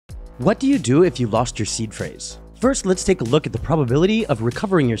What do you do if you lost your seed phrase? First, let's take a look at the probability of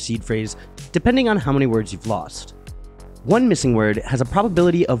recovering your seed phrase depending on how many words you've lost. One missing word has a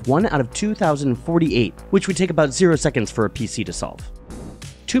probability of 1 out of 2048, which would take about 0 seconds for a PC to solve.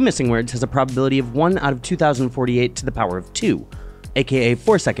 Two missing words has a probability of 1 out of 2048 to the power of 2, aka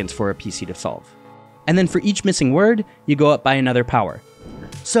 4 seconds for a PC to solve. And then for each missing word, you go up by another power.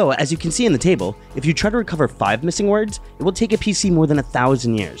 So, as you can see in the table, if you try to recover 5 missing words, it will take a PC more than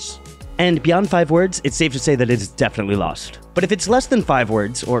 1,000 years. And beyond 5 words, it's safe to say that it is definitely lost. But if it's less than 5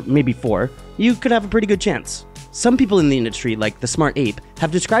 words, or maybe 4, you could have a pretty good chance. Some people in the industry, like the Smart Ape,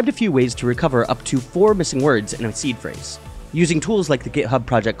 have described a few ways to recover up to 4 missing words in a seed phrase, using tools like the GitHub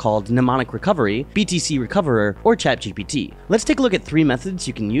project called Mnemonic Recovery, BTC Recoverer, or ChatGPT. Let's take a look at 3 methods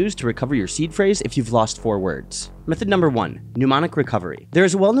you can use to recover your seed phrase if you've lost 4 words. Method number 1, Mnemonic Recovery. There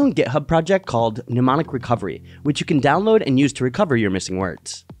is a well-known GitHub project called Mnemonic Recovery, which you can download and use to recover your missing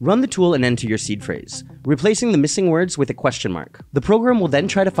words. Run the tool and enter your seed phrase, replacing the missing words with a question mark. The program will then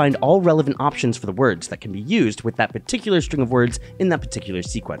try to find all relevant options for the words that can be used with that particular string of words in that particular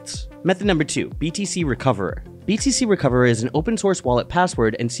sequence. Method number 2, BTC Recoverer. BTC Recoverer is an open source wallet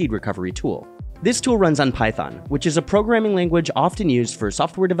password and seed recovery tool. This tool runs on Python, which is a programming language often used for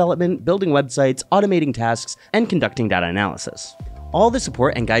software development, building websites, automating tasks, and conducting data analysis. All the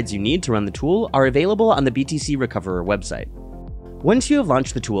support and guides you need to run the tool are available on the BTC Recoverer website. Once you have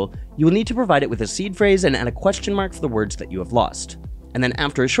launched the tool, you will need to provide it with a seed phrase and add a question mark for the words that you have lost. And then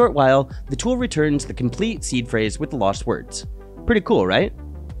after a short while, the tool returns the complete seed phrase with the lost words. Pretty cool, right?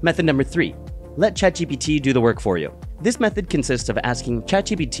 Method number 3. Let ChatGPT do the work for you. This method consists of asking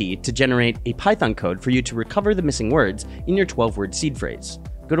ChatGPT to generate a Python code for you to recover the missing words in your 12-word seed phrase.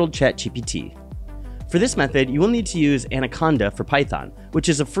 Good old ChatGPT. For this method, you will need to use Anaconda for Python, which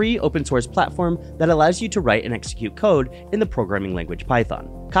is a free open source platform that allows you to write and execute code in the programming language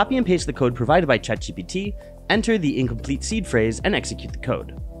Python. Copy and paste the code provided by ChatGPT, enter the incomplete seed phrase, and execute the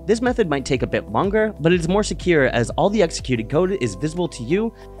code. This method might take a bit longer, but it is more secure as all the executed code is visible to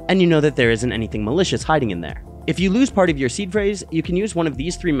you, and you know that there isn't anything malicious hiding in there. If you lose part of your seed phrase, you can use one of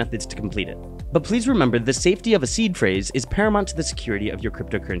these 3 methods to complete it. But please remember, the safety of a seed phrase is paramount to the security of your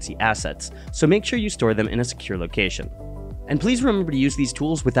cryptocurrency assets, so make sure you store them in a secure location. And please remember to use these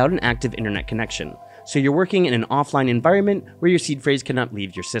tools without an active internet connection, so you're working in an offline environment where your seed phrase cannot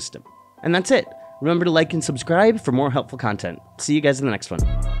leave your system. And that's it. Remember to like and subscribe for more helpful content. See you guys in the next one.